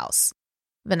out of the house.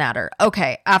 Venator,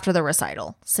 okay, after the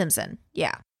recital. Simpson,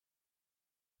 yeah.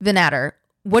 Venator,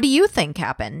 what do you think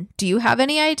happened? Do you have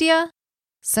any idea?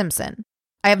 Simpson,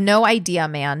 I have no idea,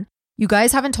 man. You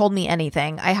guys haven't told me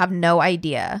anything. I have no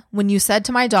idea. When you said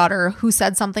to my daughter, who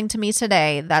said something to me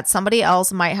today, that somebody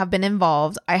else might have been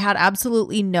involved, I had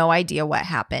absolutely no idea what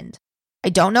happened. I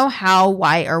don't know how,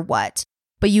 why, or what.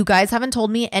 But you guys haven't told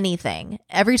me anything.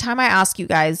 Every time I ask you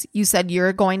guys, you said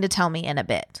you're going to tell me in a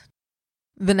bit.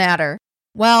 Venator,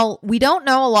 well, we don't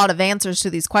know a lot of answers to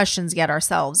these questions yet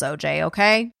ourselves, OJ,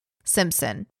 okay?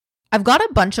 Simpson, I've got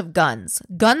a bunch of guns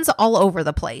all over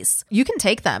the place. You can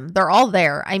take them. They're all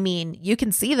there. I mean, you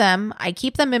can see them. I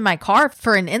keep them in my car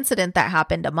for an incident that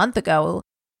happened a month ago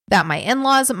that my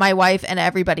in-laws, my wife, and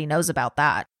everybody knows about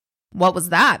that. What was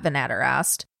that? Venator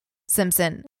asked.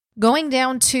 Simpson, going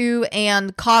down to,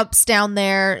 and cops down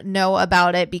there know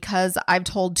about it because I've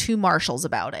told 2 marshals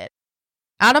about it.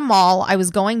 At a mall, I was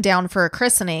going down for a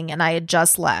christening and I had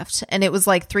just left, and it was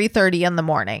like 3:30 in the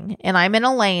morning, and I'm in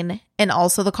a lane, and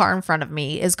also the car in front of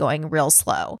me is going real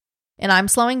slow. And I'm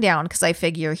slowing down because I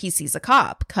figure he sees a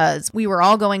cop, because we were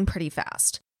all going pretty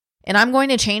fast. And I'm going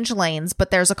to change lanes,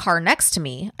 but there's a car next to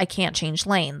me. I can't change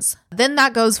lanes. Then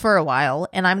that goes for a while,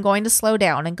 and I'm going to slow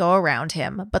down and go around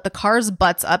him, but the car's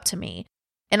butts up to me.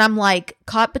 And I'm like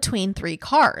caught between 3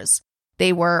 cars.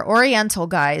 They were Oriental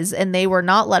guys, and they were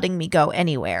not letting me go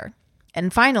anywhere.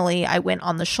 And finally, I went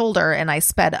on the shoulder and I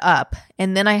sped up,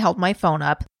 and then I held my phone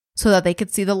up so that they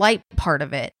could see the light part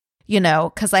of it,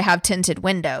 because I have tinted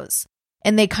windows.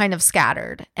 And they kind of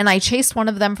scattered, and I chased one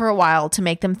of them for a while to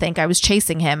make them think I was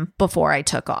chasing him before I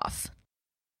took off.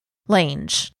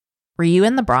 Lange, were you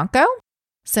in the Bronco?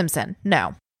 Simpson,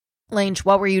 no. Lange,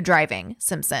 what were you driving?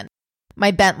 Simpson,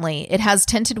 my Bentley. It has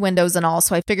tinted windows and all,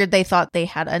 so I figured they thought they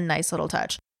had a nice little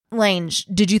touch. Lange,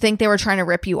 did you think they were trying to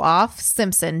rip you off?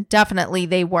 Simpson, definitely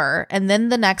they were. And then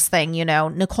the next thing,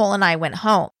 Nicole and I went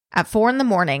home. At 4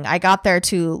 a.m, I got there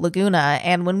to Laguna,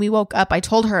 and when we woke up, I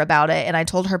told her about it, and I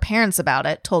told her parents about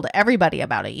it, told everybody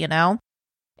about it,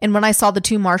 And when I saw the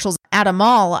 2 marshals at a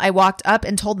mall, I walked up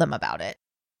and told them about it.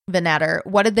 Venator,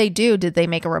 what did they do? Did they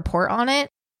make a report on it?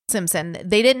 Simpson,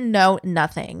 they didn't know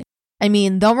nothing. I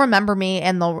mean, they'll remember me,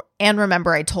 and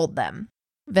remember I told them.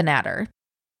 Venator,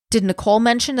 did Nicole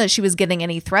mention that she was getting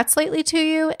any threats lately to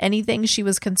you? Anything she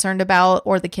was concerned about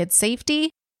or the kid's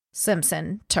safety?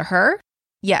 Simpson, to her?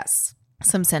 Yes.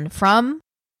 Simpson, from?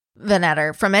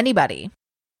 Venator, from anybody.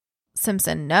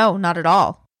 Simpson, no, not at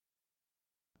all.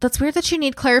 That's weird that you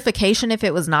need clarification if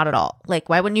it was not at all. Like,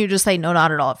 why wouldn't you just say no,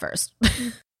 not at all at first?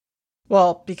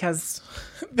 Well, because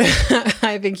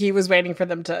I think he was waiting for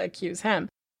them to accuse him.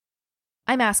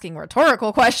 I'm asking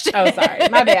rhetorical questions. Oh, sorry.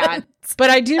 My bad. But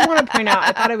I do want to point out,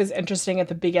 I thought it was interesting at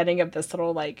the beginning of this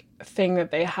little, thing that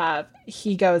they have.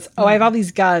 He goes, I have all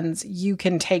these guns. You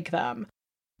can take them.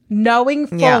 Knowing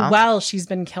full well she's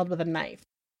been killed with a knife.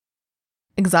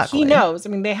 Exactly. He knows. I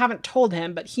mean, they haven't told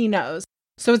him, but he knows.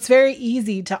 So it's very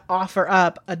easy to offer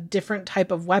up a different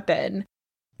type of weapon.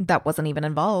 That wasn't even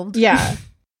involved. Yeah.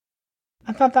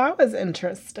 I thought that was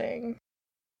interesting.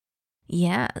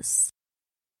 Yes.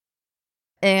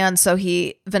 And so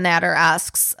Venator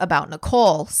asks about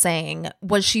Nicole, saying,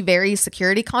 was she very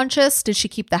security conscious? Did she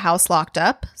keep the house locked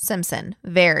up? Simpson,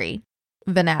 very.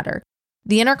 Venator,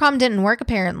 the intercom didn't work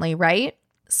apparently, right?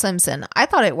 Simpson, I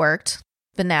thought it worked.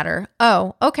 Venator,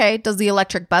 oh, okay. Does the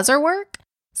electric buzzer work?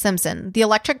 Simpson, the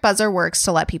electric buzzer works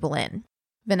to let people in.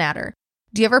 Venator,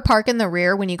 do you ever park in the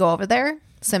rear when you go over there?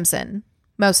 Simpson,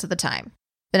 most of the time.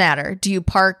 Venator, do you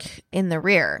park in the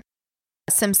rear?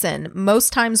 Simpson,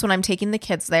 most times when I'm taking the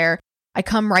kids there, I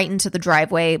come right into the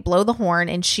driveway, blow the horn,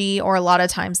 and or a lot of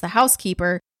times the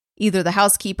housekeeper, either the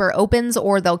housekeeper opens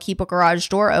or they'll keep a garage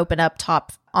door open up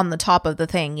top on the top of the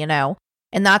thing,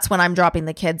 and that's when I'm dropping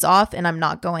the kids off and I'm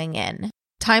not going in.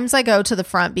 Times I go to the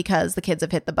front because the kids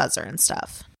have hit the buzzer and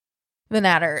stuff.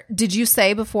 Venator, did you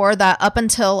say before that up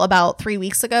until about 3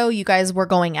 weeks ago, you guys were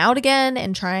going out again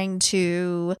and trying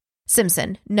to...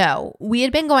 Simpson, no, we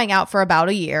had been going out for about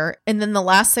a year, and then the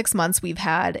last 6 months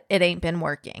it ain't been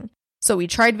working. So we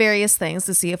tried various things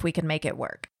to see if we could make it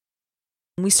work.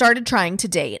 We started trying to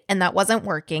date, and that wasn't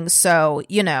working, so,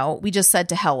 we just said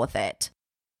to hell with it.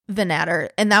 Venator,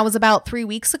 and that was about 3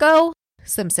 weeks ago?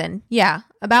 Simpson, yeah,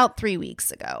 about 3 weeks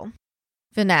ago.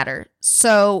 Venator,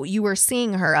 so you were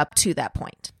seeing her up to that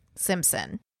point.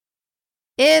 Simpson,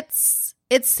 it's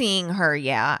seeing her,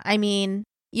 yeah. I mean,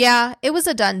 Yeah, it was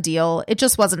a done deal. It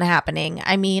just wasn't happening.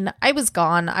 I mean, I was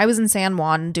gone. I was in San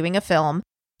Juan doing a film,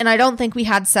 and I don't think we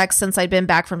had sex since I'd been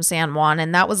back from San Juan,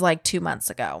 and that was like 2 months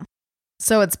ago.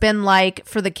 So it's been like,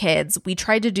 for the kids, we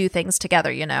tried to do things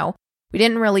together, you know? We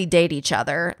didn't really date each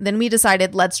other. Then we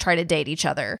decided, let's try to date each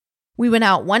other. We went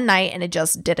out one night, and it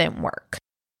just didn't work.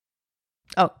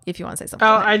 Oh, if you want to say something.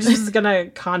 Oh, I just was going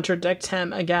to contradict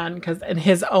him again, because in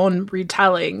his own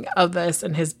retelling of this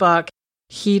in his book,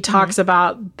 he talks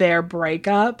about their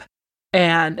breakup,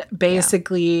 and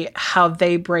basically how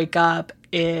they break up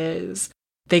is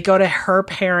they go to her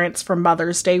parents for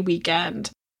Mother's Day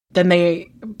weekend. Then they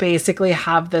basically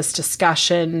have this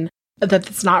discussion that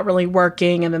it's not really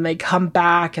working, and then they come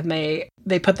back and they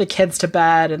put the kids to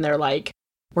bed, and they're like,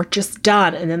 we're just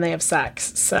done, and then they have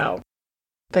sex. So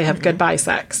they have goodbye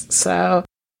sex. So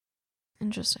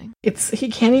interesting. He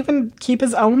can't even keep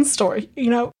his own story. You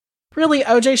know, really,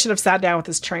 OJ should have sat down with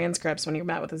his transcripts when he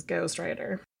met with his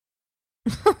ghostwriter.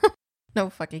 No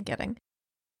fucking kidding.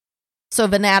 So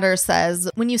Venator says,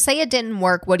 when you say it didn't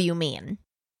work, what do you mean?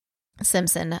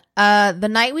 Simpson, the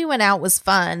night we went out was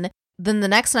fun. Then the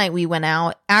next night we went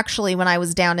out, actually when I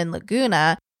was down in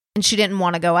Laguna, and she didn't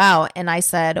want to go out. And I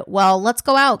said, well, let's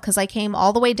go out because I came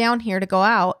all the way down here to go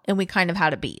out, and we kind of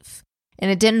had a beef. And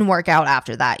it didn't work out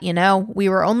after that, you know? We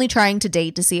were only trying to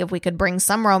date to see if we could bring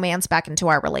some romance back into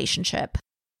our relationship.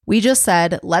 We just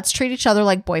said, let's treat each other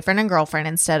like boyfriend and girlfriend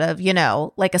instead of, you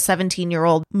know, like a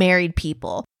 17-year-old married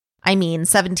people. I mean,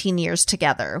 17 years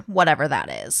together, whatever that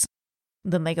is.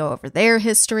 Then they go over their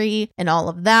history and all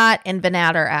of that, and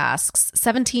Venator asks,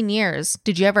 17 years,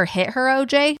 did you ever hit her,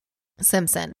 OJ?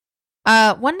 Simpson,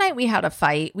 one night we had a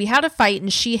fight. We had a fight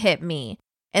and she hit me.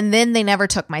 And then they never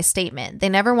took my statement. They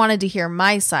never wanted to hear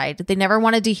my side. They never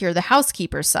wanted to hear the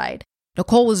housekeeper's side.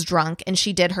 Nicole was drunk and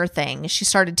she did her thing. She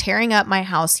started tearing up my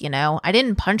house, you know. I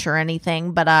didn't punch her or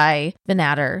anything, but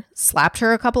Venator, slapped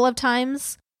her a couple of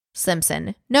times.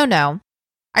 Simpson, no.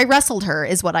 I wrestled her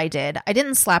is what I did. I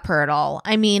didn't slap her at all.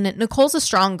 I mean, Nicole's a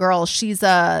strong girl. She's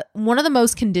one of the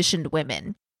most conditioned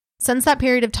women. Since that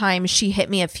period of time, she hit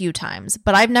me a few times,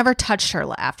 but I've never touched her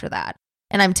after that.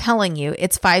 And I'm telling you,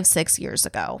 it's 5-6 years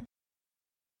ago.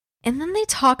 And then they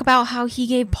talk about how he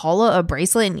gave Paula a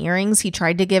bracelet and earrings he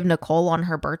tried to give Nicole on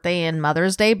her birthday and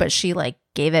Mother's Day, but she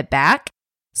gave it back.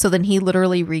 So then he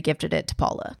literally regifted it to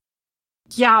Paula.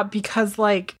 Yeah, because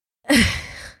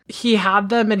he had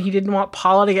them and he didn't want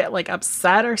Paula to get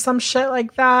upset or some shit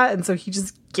like that. And so he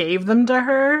just gave them to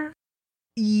her.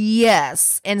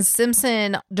 Yes. And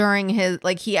Simpson, during his,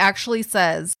 he actually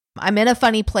says, I'm in a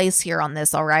funny place here on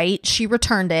this, all right? She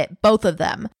returned it, both of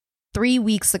them, 3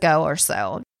 weeks ago or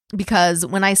so. Because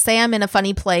when I say I'm in a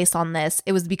funny place on this,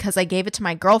 it was because I gave it to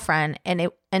my girlfriend and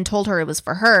told her it was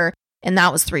for her. And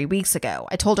that was 3 weeks ago.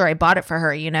 I told her I bought it for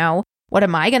her, you know? What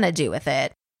am I going to do with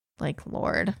it?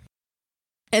 Lord.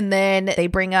 And then they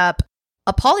bring up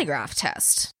a polygraph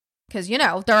test. Because, they're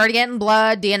already getting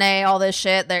blood, DNA, all this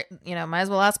shit. They're, might as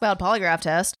well ask about a polygraph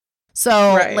test.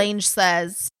 So Lange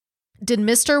says, did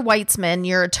Mr. Weitzman,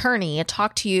 your attorney,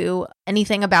 talk to you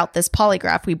anything about this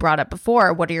polygraph we brought up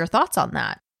before? What are your thoughts on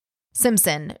that?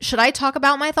 Simpson, should I talk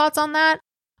about my thoughts on that?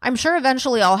 I'm sure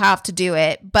eventually I'll have to do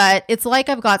it, but it's like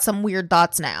I've got some weird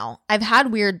thoughts now. I've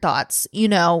had weird thoughts.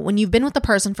 When you've been with a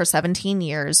person for 17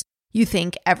 years, you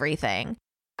think everything.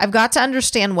 I've got to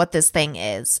understand what this thing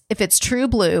is. If it's true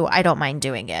blue, I don't mind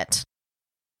doing it.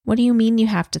 What do you mean you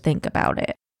have to think about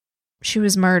it? She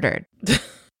was murdered. No.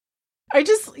 I'm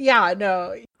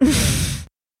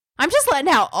just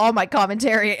letting out all my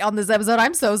commentary on this episode.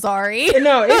 I'm so sorry.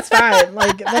 No, it's fine.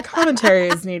 The commentary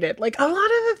is needed. A lot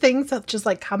of the things that just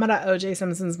come out of OJ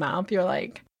Simpson's mouth, you're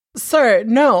like, sir,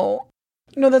 no,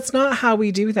 that's not how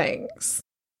we do things.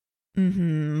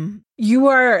 Mm-hmm. You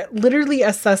are literally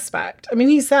a suspect. I mean,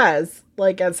 he says,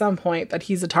 at some point that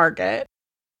he's a target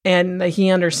and that he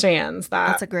understands that.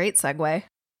 That's a great segue.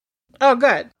 Oh,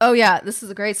 good. Oh, yeah. This is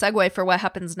a great segue for what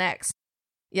happens next.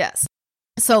 Yes.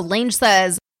 So Lange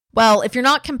says, well, if you're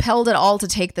not compelled at all to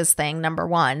take this thing, number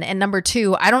one, and number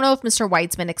two, I don't know if Mr.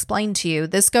 Weitzman explained to you,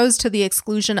 this goes to the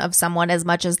exclusion of someone as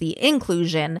much as the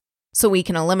inclusion, so we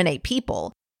can eliminate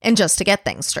people. And just to get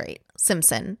things straight,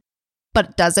 Simpson.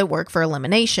 But does it work for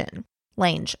elimination?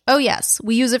 Lange, oh yes,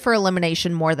 we use it for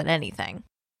elimination more than anything.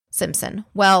 Simpson,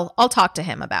 well, I'll talk to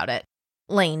him about it.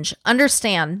 Lange,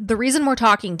 understand, the reason we're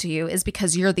talking to you is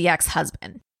because you're the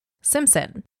ex-husband.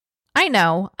 Simpson, I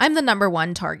know, I'm the number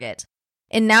one target.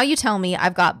 And now you tell me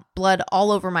I've got blood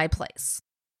all over my place.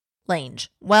 Lange,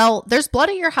 well, there's blood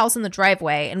at your house in the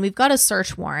driveway, and we've got a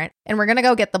search warrant, and we're gonna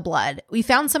go get the blood. We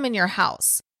found some in your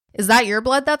house. Is that your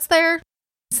blood that's there?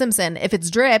 Simpson, if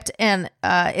it's dripped, and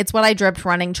it's what I dripped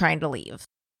running trying to leave.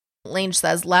 Lange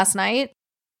says, last night?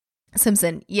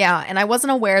 Simpson, yeah, and I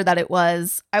wasn't aware that it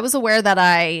was. I was aware that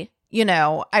I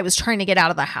was trying to get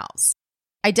out of the house.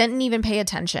 I didn't even pay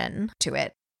attention to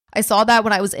it. I saw that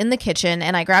when I was in the kitchen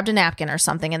and I grabbed a napkin or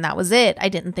something and that was it. I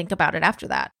didn't think about it after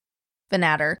that.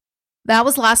 Venator, that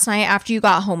was last night after you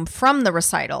got home from the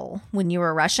recital when you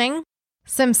were rushing?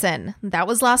 Simpson, that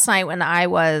was last night when I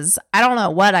don't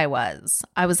know what I was.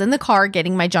 I was in the car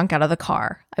getting my junk out of the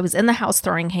car. I was in the house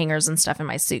throwing hangers and stuff in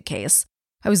my suitcase.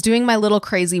 I was doing my little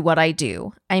crazy what I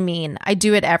do. I mean, I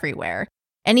do it everywhere.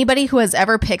 Anybody who has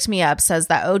ever picked me up says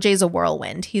that OJ's a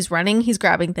whirlwind. He's running, he's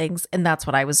grabbing things, and that's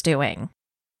what I was doing.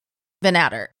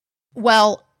 Venator,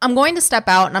 well, I'm going to step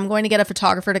out and I'm going to get a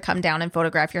photographer to come down and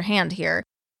photograph your hand here.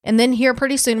 And then here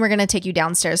pretty soon we're going to take you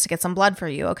downstairs to get some blood for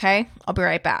you, okay? I'll be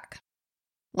right back.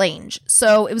 Lange,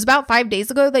 so it was about 5 days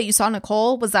ago that you saw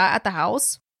Nicole. Was that at the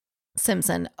house?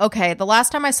 Simpson, okay, the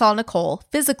last time I saw Nicole,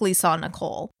 physically saw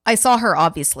Nicole, I saw her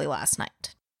obviously last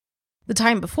night. The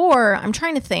time before, I'm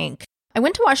trying to think. I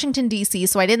went to Washington, D.C.,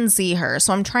 so I didn't see her,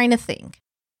 so I'm trying to think.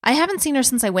 I haven't seen her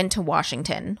since I went to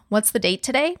Washington. What's the date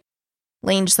today?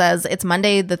 Lange says it's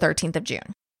Monday, the 13th of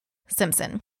June.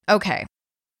 Simpson, okay.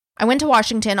 I went to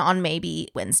Washington on maybe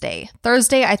Wednesday.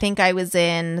 Thursday, I was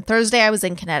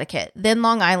in Connecticut, then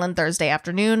Long Island Thursday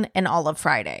afternoon, and all of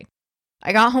Friday.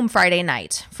 I got home Friday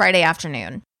night, Friday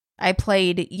afternoon. I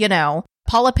played,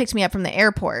 Paula picked me up from the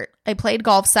airport. I played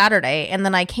golf Saturday, and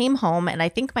then I came home, and I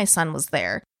think my son was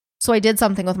there. So I did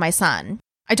something with my son.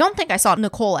 I don't think I saw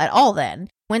Nicole at all then.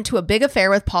 Went to a big affair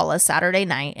with Paula Saturday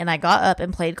night, and I got up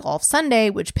and played golf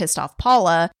Sunday, which pissed off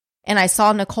Paula. And I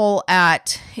saw Nicole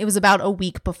it was about a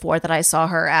week before that I saw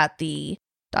her at the ...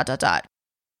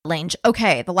 Lange,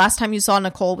 okay, the last time you saw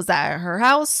Nicole was at her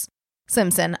house?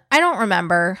 Simpson, I don't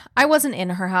remember. I wasn't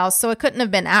in her house, so it couldn't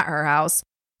have been at her house.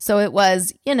 So it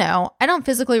was, I don't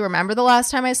physically remember the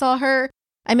last time I saw her.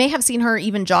 I may have seen her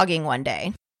even jogging one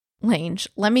day. Lange,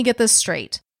 let me get this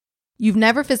straight. You've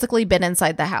never physically been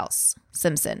inside the house.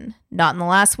 Simpson, not in the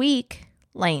last week.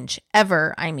 Lange,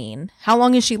 ever, I mean. How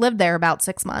long has she lived there? About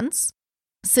 6 months?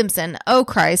 Simpson, oh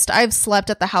Christ, I've slept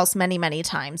at the house many, many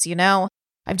times,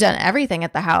 I've done everything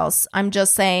at the house. I'm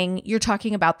just saying, you're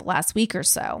talking about the last week or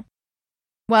so.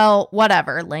 Well,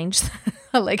 whatever, Lange.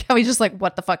 I like how he's just like,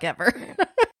 what the fuck ever.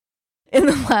 In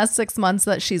the last 6 months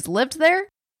that she's lived there?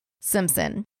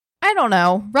 Simpson, I don't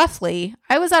know, roughly.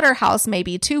 I was at her house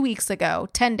maybe 2 weeks ago,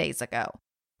 10 days ago.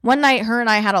 One night, her and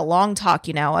I had a long talk,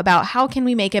 about how can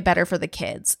we make it better for the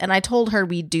kids. And I told her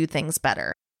we'd do things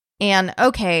better. And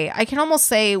okay, I can almost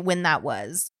say when that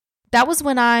was. That was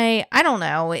when I don't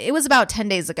know, it was about 10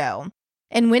 days ago.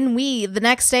 And when the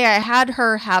next day I had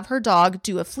her have her dog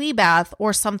do a flea bath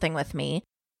or something with me.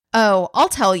 Oh, I'll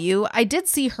tell you, I did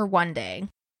see her one day.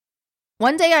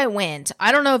 One day I went,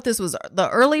 I don't know if this was the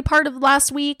early part of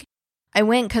last week. I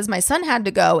went because my son had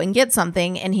to go and get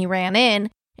something and he ran in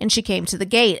and she came to the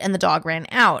gate and the dog ran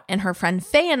out and her friend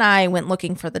Faye and I went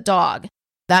looking for the dog.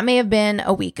 That may have been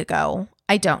a week ago.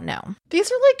 I don't know.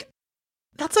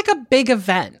 That's like a big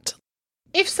event.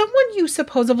 If someone you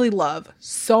supposedly love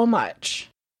so much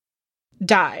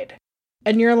died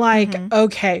and you're like,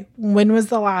 okay, when was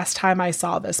the last time I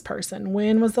saw this person?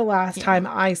 When was the last time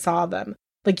I saw them?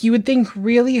 Like you would think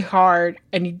really hard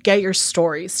and you'd get your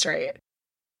story straight.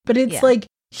 But it's like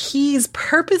he's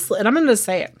purposely, and I'm going to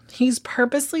say it, he's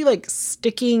purposely like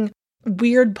sticking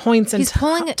weird points and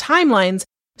timelines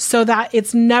so that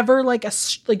it's never like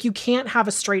you can't have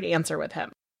a straight answer with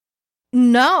him.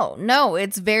 No,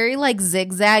 it's very like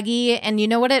zigzaggy. And you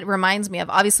know what it reminds me of?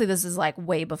 Obviously, this is like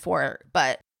way before,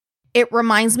 but it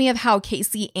reminds me of how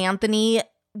Casey Anthony,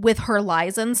 with her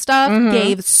lies and stuff,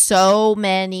 gave so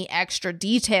many extra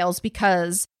details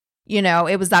because,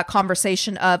 it was that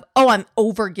conversation of, oh, I'm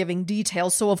over giving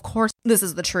details. So, of course, this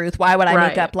is the truth. Why would I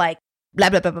make up like blah,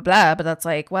 blah, blah, blah, blah? But that's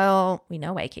like, well, we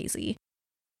know why, Casey.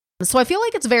 So I feel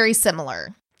like it's very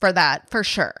similar for that, for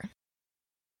sure.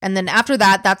 And then after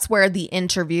that, that's where the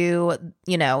interview,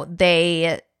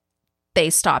 they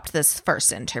stopped this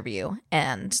first interview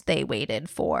and they waited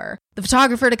for the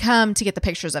photographer to come to get the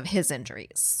pictures of his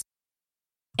injuries.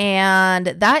 And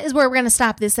that is where we're going to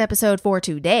stop this episode for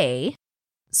today.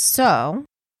 So,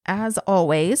 as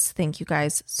always, thank you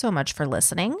guys so much for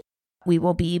listening. We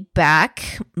will be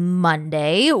back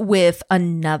Monday with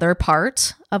another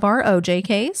part of our OJ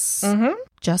case.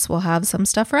 Jess will have some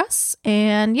stuff for us.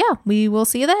 And yeah, we will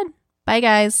see you then. Bye,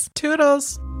 guys.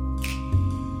 Toodles.